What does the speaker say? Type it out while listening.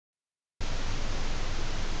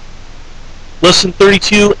Lesson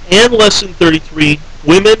 32 and Lesson 33,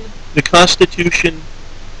 Women, the Constitution,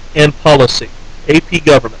 and Policy, AP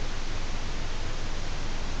Government.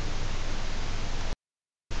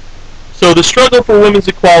 So the struggle for women's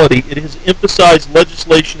equality, it has emphasized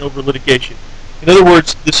legislation over litigation. In other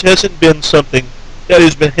words, this hasn't been something that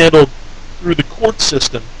has been handled through the court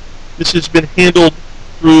system. This has been handled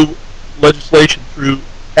through legislation, through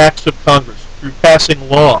acts of Congress, through passing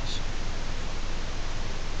laws.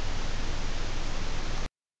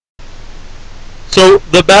 So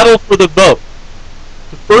the battle for the vote.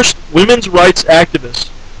 The first women's rights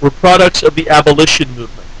activists were products of the abolition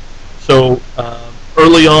movement. So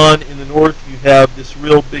early on in the North, you have this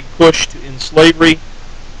real big push to end slavery,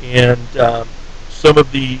 and some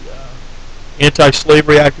of the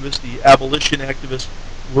anti-slavery activists, the abolition activists,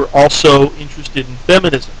 were also interested in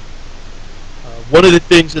feminism. One of the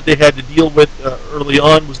things that they had to deal with early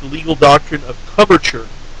on was the legal doctrine of coverture,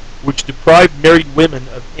 which deprived married women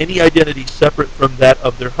of any identity separate from that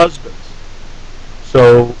of their husbands.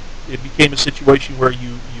 So it became a situation where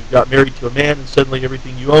you got married to a man and suddenly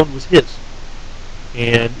everything you owned was his.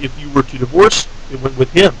 And if you were to divorce, it went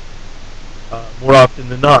with him, more often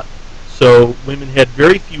than not. So women had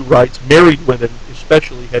very few rights, married women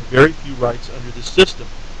especially had very few rights under this system.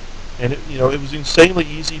 And it was insanely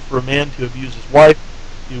easy for a man to abuse his wife.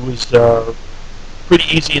 It was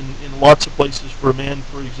pretty easy in lots of places for a man,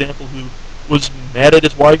 for example, who was mad at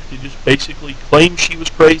his wife to just basically claim she was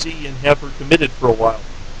crazy and have her committed for a while.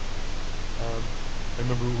 I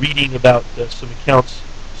remember reading about some accounts,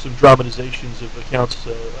 some dramatizations of accounts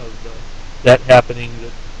of that happening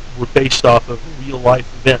that were based off of real-life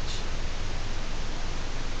events.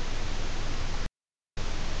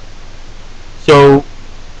 So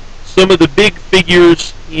some of the big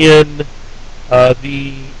figures in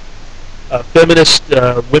the feminist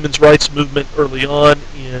women's rights movement early on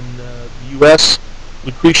in the U.S.,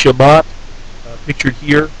 Lucretia Mott, pictured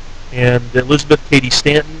here, and Elizabeth Cady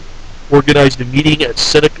Stanton organized a meeting at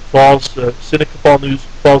Seneca Falls,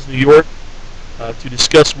 New York, to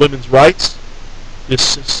discuss women's rights. This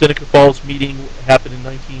Seneca Falls meeting happened in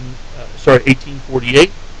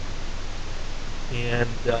 1848, and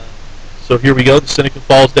so here we go, the Seneca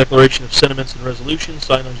Falls Declaration of Sentiments and Resolutions,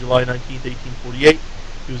 signed on July 19, 1848.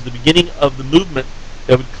 It was the beginning of the movement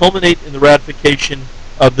that would culminate in the ratification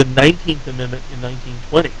of the 19th Amendment in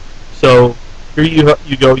 1920. So here you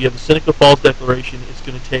go, you have the Seneca Falls Declaration. It's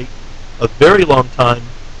going to take a very long time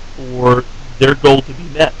for their goal to be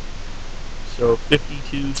met. So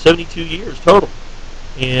 72 years total.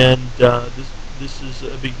 And this is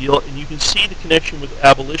a big deal. And you can see the connection with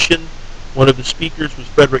abolition. One of the speakers was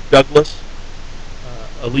Frederick Douglass,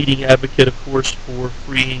 a leading advocate, of course, for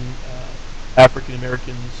freeing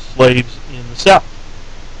African-American slaves in the South.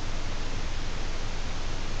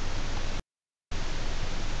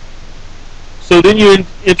 So then you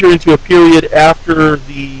enter into a period after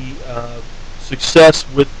the success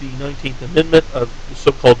with the 19th Amendment of the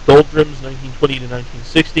so-called doldrums, 1920 to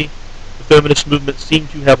 1960. The feminist movement seemed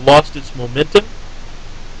to have lost its momentum,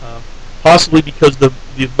 possibly because the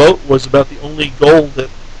vote was about the only goal that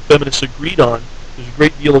feminists agreed on. There's a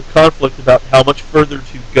great deal of conflict about how much further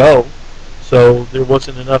to go, so there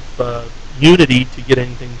wasn't enough unity to get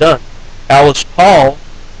anything done. Alice Paul,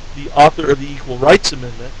 the author of the Equal Rights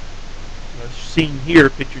Amendment, seen here,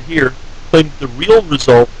 pictured here, claimed the real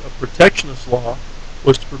result of protectionist law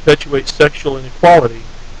was to perpetuate sexual inequality.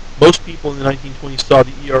 Most people in the 1920s saw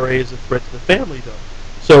the ERA as a threat to the family, though.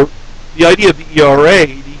 So the idea of the ERA,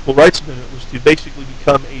 the Equal Rights Amendment, was to basically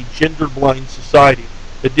become a gender-blind society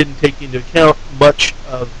that didn't take into account much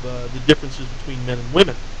of the differences between men and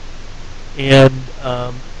women. And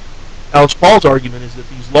Alice Paul's argument is that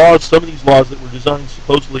these laws, some of these laws that were designed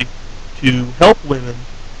supposedly to help women,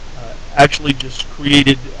 actually just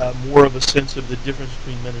created more of a sense of the difference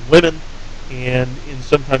between men and women, and in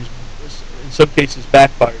some cases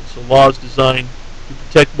backfired. So laws designed to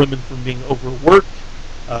protect women from being overworked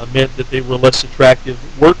meant that they were less attractive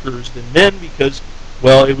workers than men because,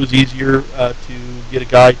 well, it was easier to get a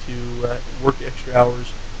guy to work extra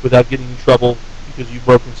hours without getting in trouble because you've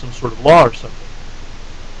broken some sort of law or something.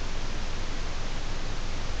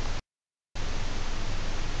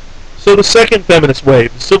 So the second feminist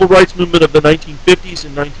wave, the civil rights movement of the 1950s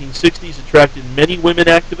and 1960s, attracted many women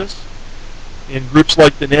activists, and groups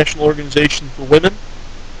like the National Organization for Women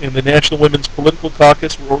and the National Women's Political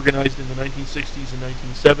Caucus were organized in the 1960s and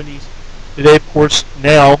 1970s. Today, of course,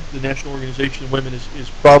 now the National Organization of Women is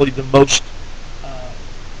probably the most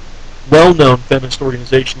well-known feminist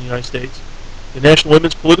organization in the United States. The National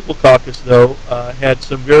Women's Political Caucus, though, had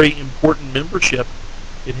some very important membership.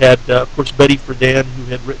 It had, of course, Betty Friedan, who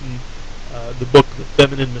had written the book The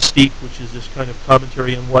Feminine Mystique, which is this kind of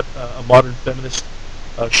commentary on what a modern feminist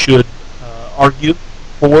should argue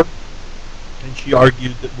for. And she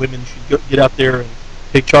argued that women should get out there and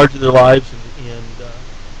take charge of their lives and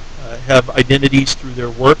have identities through their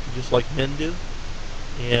work, just like men do.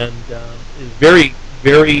 And is very,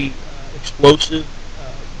 very explosive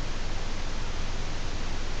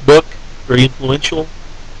book, very influential.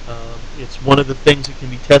 It's one of the things that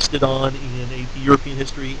can be tested on in AP European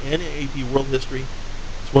history and in AP World history.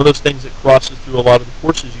 It's one of those things that crosses through a lot of the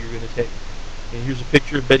courses you're going to take. And here's a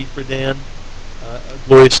picture of Betty Friedan.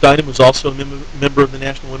 Gloria Steinem was also a member of the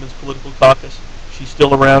National Women's Political Caucus. She's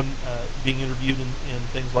still around being interviewed and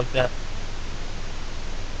things like that.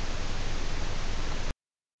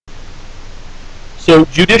 So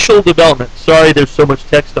judicial development. Sorry there's so much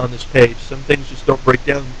text on this page. Some things just don't break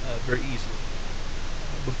down very easily.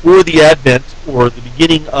 Before the advent or the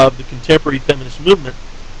beginning of the contemporary feminist movement,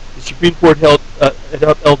 the Supreme Court had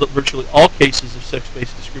upheld virtually all cases of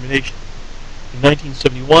sex-based discrimination. In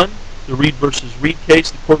 1971, the Reed versus Reed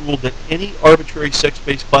case, the court ruled that any arbitrary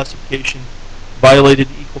sex-based classification violated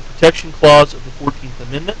the Equal Protection Clause of the 14th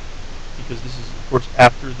Amendment, because this is, of course,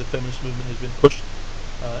 after the feminist movement has been pushed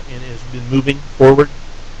and has been moving forward.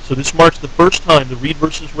 So this marks the first time, the Reed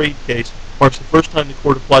versus Reed case marks the first time the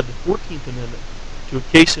court applied the 14th Amendment to a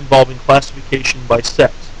case involving classification by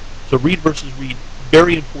sex. So Reed versus Reed,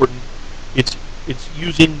 very important. It's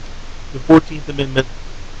using the 14th Amendment,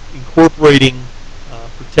 incorporating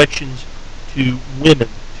protections to women,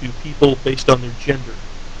 to people based on their gender.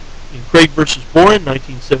 In Craig versus Boren,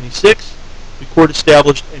 1976, the court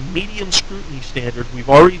established a medium scrutiny standard. We've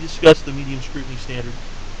already discussed the medium scrutiny standard,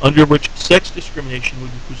 under which sex discrimination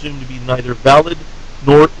would be presumed to be neither valid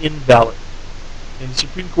nor invalid. And the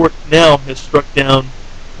Supreme Court now has struck down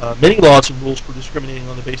many laws and rules for discriminating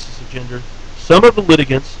on the basis of gender. Some of the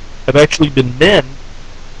litigants have actually been men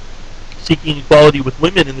seeking equality with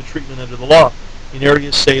women in the treatment under the law, in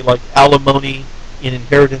areas, say, like alimony, in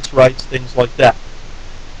inheritance rights, things like that.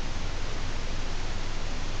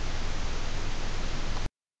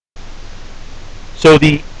 So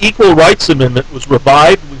the Equal Rights Amendment was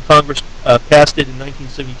revived when Congress passed it in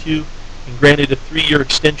 1972 and granted a 3-year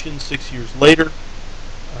extension 6 years later.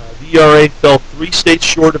 The ERA fell 3 states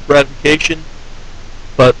short of ratification,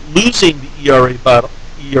 but losing the ERA battle,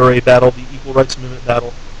 the Equal Rights Amendment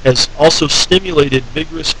battle, has also stimulated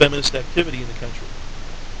vigorous feminist activity in the country.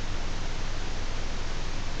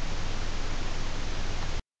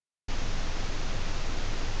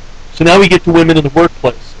 So now we get to women in the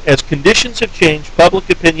workplace. As conditions have changed, public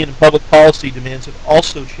opinion and public policy demands have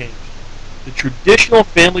also changed. The traditional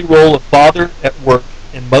family role of father at work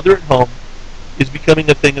and mother at home is becoming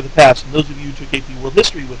a thing of the past. And those of you who took AP World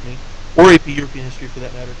History with me, or AP European History for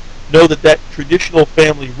that matter, know that that traditional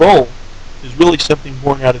family role is really something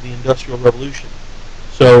born out of the Industrial Revolution.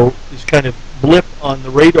 So this kind of blip on the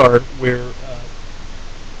radar where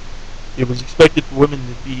it was expected for women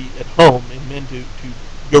to be at home and men to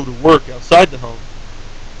go to work outside the home,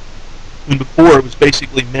 when before it was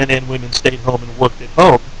basically men and women stayed home and worked at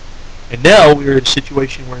home. And now we're in a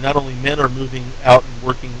situation where not only men are moving out and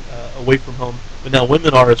working away from home, but now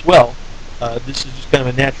women are as well. This is just kind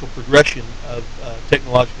of a natural progression of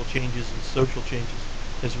technological changes and social changes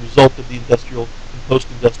as a result of the industrial and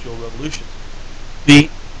post-industrial revolutions. The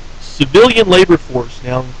civilian labor force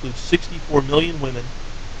now includes 64 million women,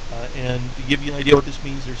 and to give you an idea what this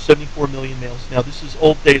means, there's 74 million males. Now this is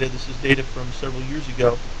old data, this is data from several years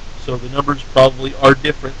ago, so the numbers probably are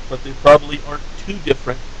different, but they probably aren't too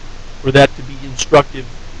different for that to be instructive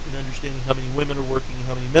in understanding how many women are working and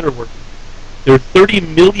how many men are working. There are 30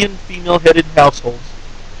 million female-headed households,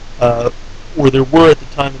 or there were at the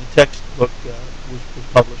time of the textbook was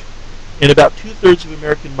published, and about 2/3 of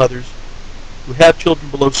American mothers who have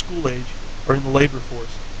children below school age are in the labor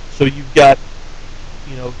force. So you've got,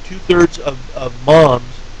 2/3 of moms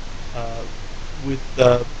with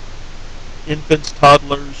infants,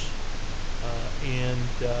 toddlers, and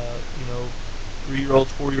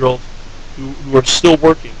 3-year-olds, 4-year-olds who are still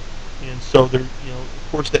working, and so they're, of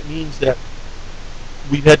course, that means that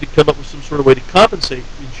we've had to come up with some sort of way to compensate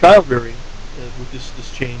in child rearing with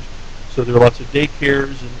this change. So there are lots of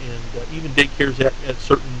daycares and even daycares at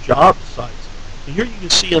certain job sites. And here you can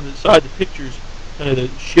see on the side the pictures, kind of the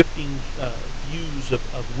shifting views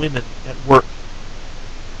of women at work.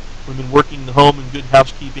 Women working in the home and good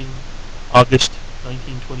housekeeping, August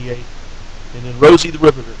 1928. And then Rosie the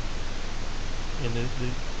Riveter, and the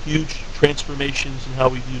huge transformations in how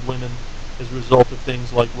we viewed women as a result of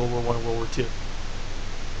things like World War I and World War II.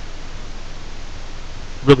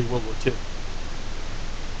 Really World War II.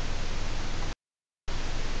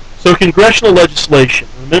 So So congressional legislation.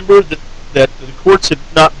 Remember that the courts have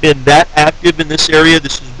not been that active in this area.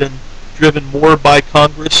 This has been driven more by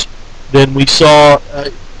Congress than we saw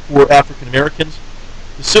for African Americans.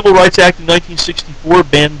 The Civil Rights Act of 1964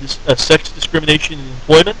 banned sex discrimination in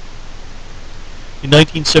employment. In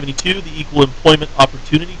 1972, the Equal Employment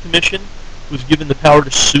Opportunity Commission was given the power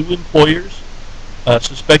to sue employers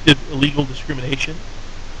suspected of illegal discrimination.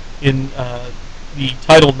 In the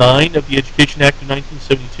Title IX of the Education Act of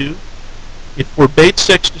 1972, it forbade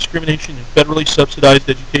sex discrimination in federally subsidized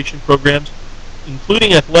education programs,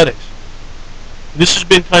 including athletics. And this has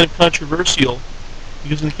been kind of controversial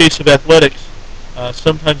because in the case of athletics,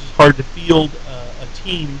 sometimes it's hard to field a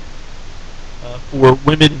team for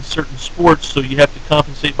women in certain sports, so you have to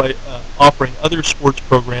compensate by offering other sports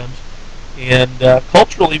programs. And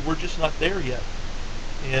culturally, we're just not there yet.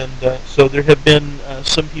 And so there have been,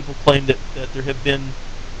 some people claim that there have been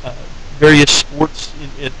various sports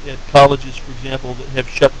at colleges, for example, that have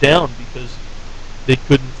shut down because they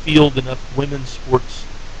couldn't field enough women's sports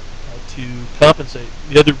to compensate.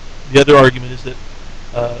 The other argument is that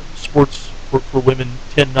sports for women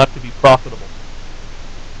tend not to be profitable.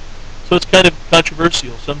 So it's kind of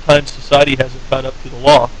controversial. Sometimes society hasn't caught up to the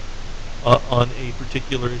law on a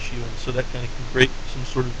particular issue, and so that kind of can create some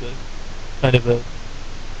sort of a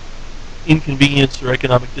inconvenience or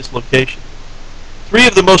economic dislocation. Three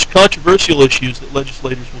of the most controversial issues that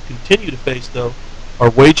legislators will continue to face, though,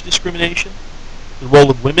 are wage discrimination, the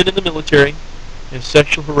role of women in the military, and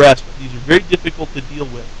sexual harassment. These are very difficult to deal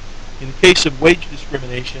with. In the case of wage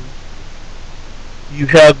discrimination, you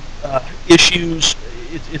have issues.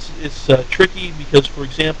 It's tricky because, for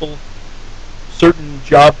example, certain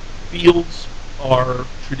job fields are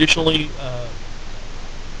traditionally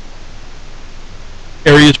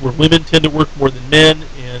areas where women tend to work more than men,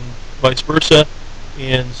 and vice versa.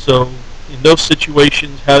 And so, in those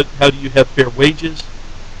situations, how do you have fair wages?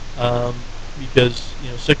 Because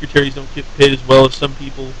secretaries don't get paid as well as some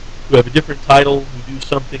people who have a different title who do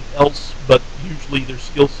something else, but usually their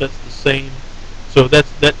skill set's the same. So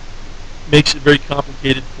that makes it very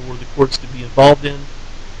complicated for the courts to be involved in.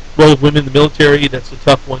 Role of women in the military, that's a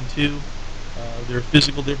tough one too. There are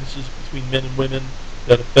physical differences between men and women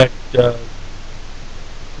that affect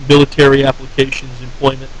military applications,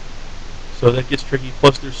 employment. So that gets tricky.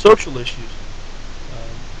 Plus there's social issues.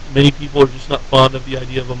 Many people are just not fond of the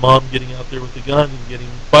idea of a mom getting out there with a gun and getting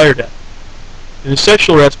fired at. And the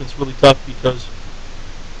sexual harassment is really tough because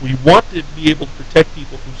we want to be able to protect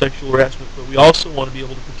people from sexual harassment, but we also want to be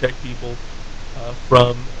able to protect people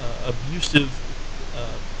from abusive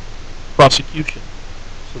prosecution.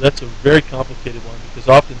 So that's a very complicated one because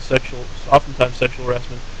oftentimes sexual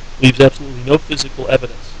harassment leaves absolutely no physical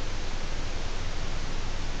evidence.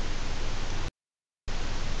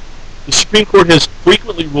 The Supreme Court has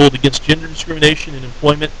frequently ruled against gender discrimination in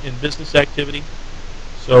employment and business activity,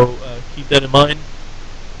 so keep that in mind.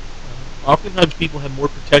 Oftentimes people have more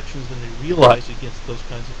protections than they realize against those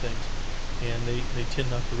kinds of things, and they tend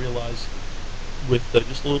not to realize with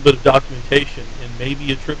just a little bit of documentation and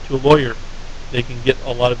maybe a trip to a lawyer, they can get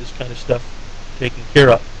a lot of this kind of stuff taken care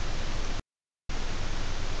of.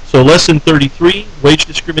 So Lesson 33, Wage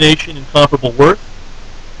Discrimination and Comparable Worth.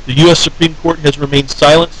 The U.S. Supreme Court has remained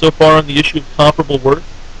silent so far on the issue of comparable worth,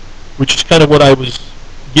 which is kind of what I was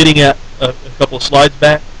getting at a couple of slides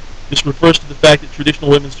back. This refers to the fact that traditional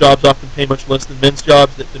women's jobs often pay much less than men's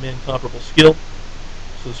jobs that demand comparable skill.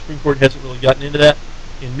 So the Supreme Court hasn't really gotten into that.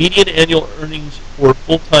 And median annual earnings for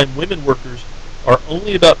full-time women workers are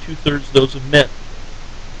only about 2/3 those of men.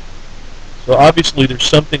 So obviously there's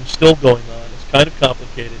something still going on. It's kind of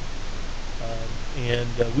complicated. And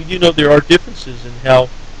we do know there are differences in how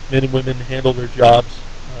men and women handle their jobs.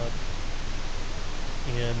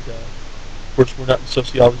 Of course, we're not in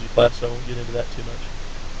sociology class, so I won't get into that too much.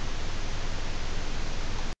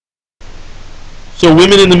 So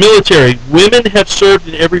women in the military. Women have served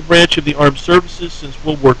in every branch of the armed services since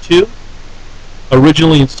World War II,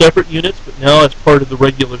 originally in separate units, but now as part of the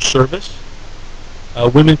regular service.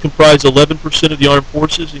 Women comprise 11% of the armed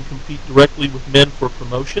forces and compete directly with men for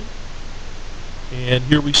promotion. And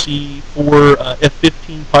here we see 4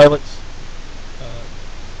 F-15 pilots.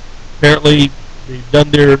 Apparently they've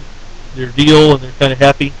done their deal and they're kind of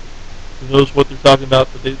happy. Who knows what they're talking about,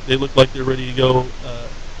 but they look like they're ready to go,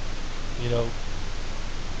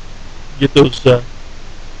 get those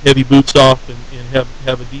heavy boots off and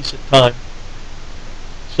have a decent time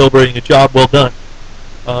celebrating a job well done.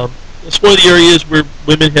 That's one of the areas where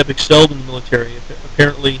women have excelled in the military.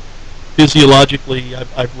 Apparently, physiologically,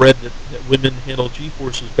 I've read that women handle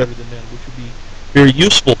G-forces better than men, which would be very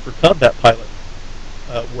useful for combat pilot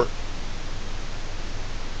work.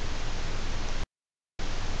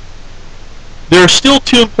 There are still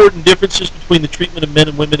two important differences between the treatment of men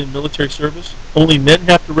and women in military service. Only men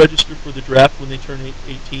have to register for the draft when they turn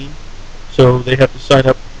 18, so they have to sign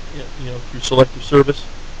up, through selective service.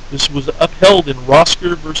 This was upheld in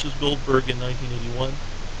Rosker versus Goldberg in 1981.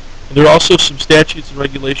 And there are also some statutes and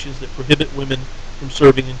regulations that prohibit women from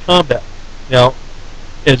serving in combat. Now,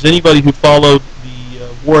 as anybody who followed the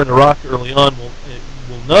war in Iraq early on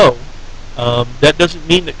will know, that doesn't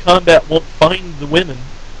mean that combat won't find the women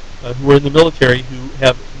who are in the military who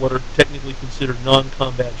have what are technically considered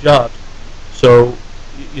non-combat jobs. So,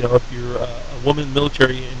 if you're a woman in the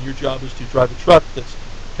military and your job is to drive a truck that's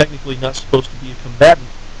technically not supposed to be a combatant,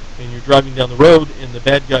 and you're driving down the road and the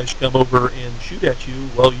bad guys come over and shoot at you,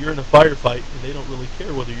 well, you're in a firefight and they don't really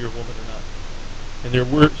care whether you're a woman or not. And there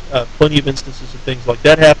were plenty of instances of things like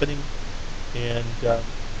that happening, and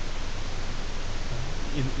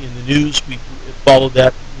in the news we followed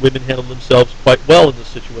that. Women handled themselves quite well in this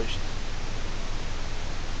situation.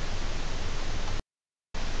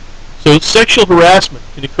 So sexual harassment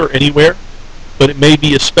can occur anywhere, but it may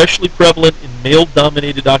be especially prevalent in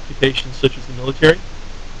male-dominated occupations such as the military.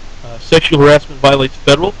 Sexual harassment violates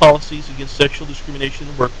federal policies against sexual discrimination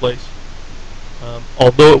in the workplace,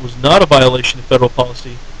 although it was not a violation of federal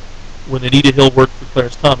policy when Anita Hill worked for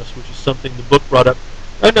Clarence Thomas, which is something the book brought up.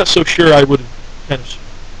 I'm not so sure I would have kind of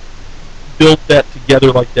built that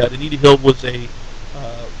together like that. Anita Hill was a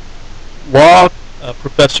law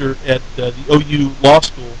professor at the OU Law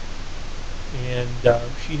School, and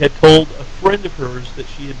she had told a friend of hers that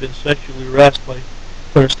she had been sexually harassed by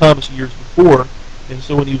Clarence Thomas years before. And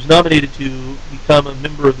so when he was nominated to become a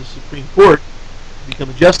member of the Supreme Court, become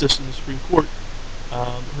a justice in the Supreme Court,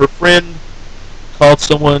 her friend called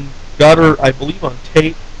someone, got her, I believe, on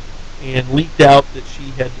tape, and leaked out that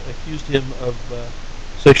she had accused him of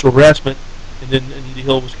sexual harassment. And then Anita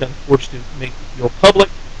Hill was kind of forced to make it go public,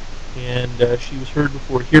 and she was heard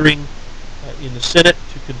before a hearing in the Senate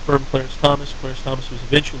to confirm Clarence Thomas. Clarence Thomas was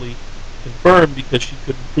eventually confirmed because she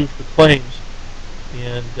couldn't prove her claims.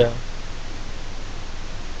 And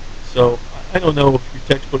so I don't know if your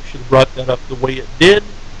textbook should have brought that up the way it did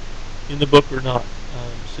in the book or not,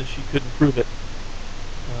 since she couldn't prove it.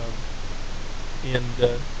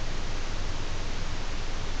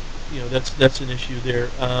 That's an issue there.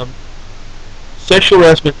 Sexual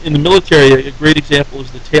harassment in the military, a great example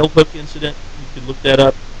is the tailhook incident. You can look that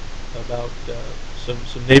up, about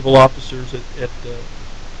some naval officers at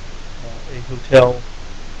a hotel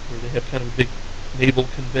where they have kind of a big naval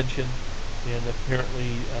convention, and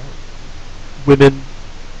apparently women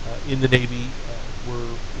in the Navy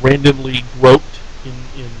were randomly groped in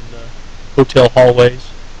hotel hallways.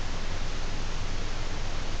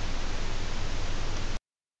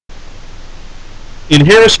 In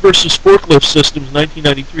Harris versus Forklift Systems,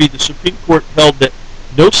 1993, the Supreme Court held that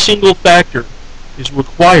no single factor is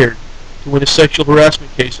required to win a sexual harassment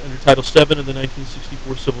case under Title VII of the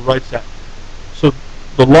 1964 Civil Rights Act. So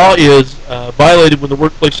the law is violated when the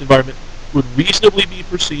workplace environment would reasonably be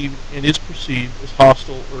perceived and is perceived as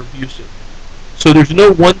hostile or abusive. So there's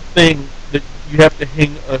no one thing that you have to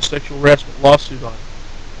hang a sexual harassment lawsuit on.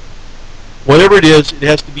 Whatever it is, it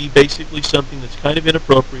has to be basically something that's kind of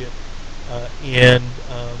inappropriate and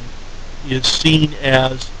is seen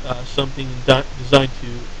as something designed to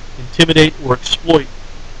intimidate or exploit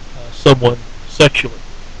someone sexually,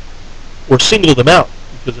 or single them out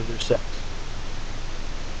because of their sex.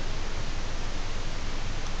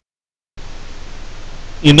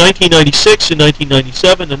 In 1996 and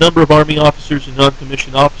 1997, a number of Army officers and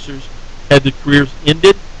non-commissioned officers had their careers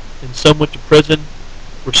ended, and some went to prison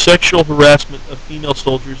for sexual harassment of female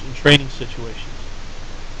soldiers in training situations.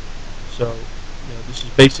 So, this is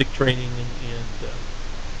basic training, and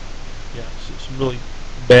some really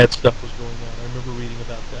bad stuff was going on. I remember reading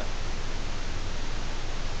about that.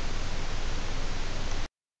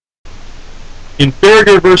 In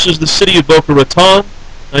Farragher versus the City of Boca Raton,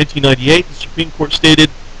 1998, the Supreme Court stated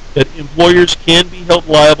that employers can be held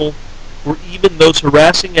liable for even those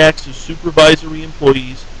harassing acts of supervisory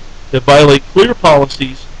employees that violate clear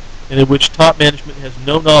policies and in which top management has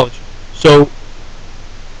no knowledge. So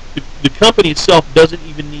the company itself doesn't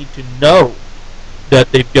even need to know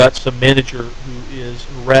that they've got some manager who is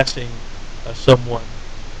harassing someone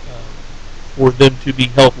for them to be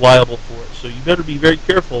held liable for it. So you better be very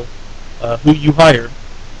careful who you hire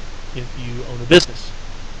if you own a business.